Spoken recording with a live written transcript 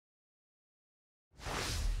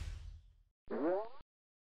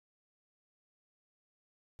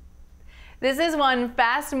This is one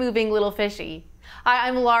fast-moving little fishy. Hi,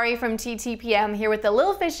 I'm Laurie from TTPM here with the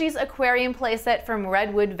Lil Fishys aquarium playset from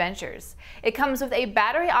Redwood Ventures. It comes with a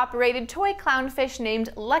battery-operated toy clownfish named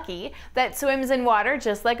Lucky that swims in water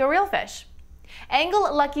just like a real fish.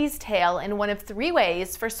 Angle Lucky's tail in one of 3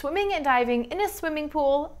 ways for swimming and diving in a swimming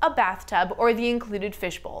pool, a bathtub, or the included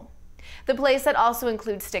fishbowl. The playset also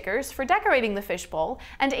includes stickers for decorating the fishbowl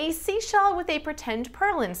and a seashell with a pretend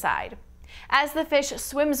pearl inside. As the fish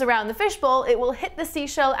swims around the fishbowl, it will hit the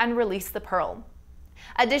seashell and release the pearl.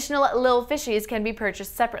 Additional Lil Fishys can be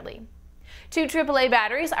purchased separately. 2 AAA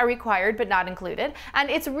batteries are required but not included, and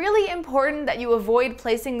it's really important that you avoid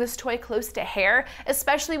placing this toy close to hair,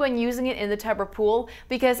 especially when using it in the tub or pool,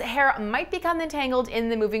 because hair might become entangled in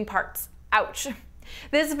the moving parts. Ouch!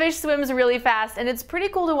 This fish swims really fast, and it's pretty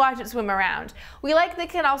cool to watch it swim around. We like that it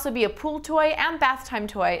can also be a pool toy and bath time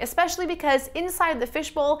toy, especially because inside the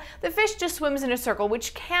fishbowl, the fish just swims in a circle,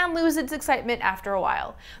 which can lose its excitement after a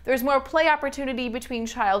while. There's more play opportunity between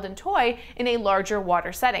child and toy in a larger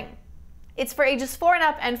water setting. It's for ages 4 and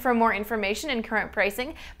up, and for more information and current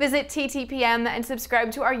pricing, visit TTPM and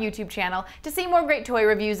subscribe to our YouTube channel to see more great toy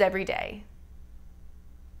reviews every day.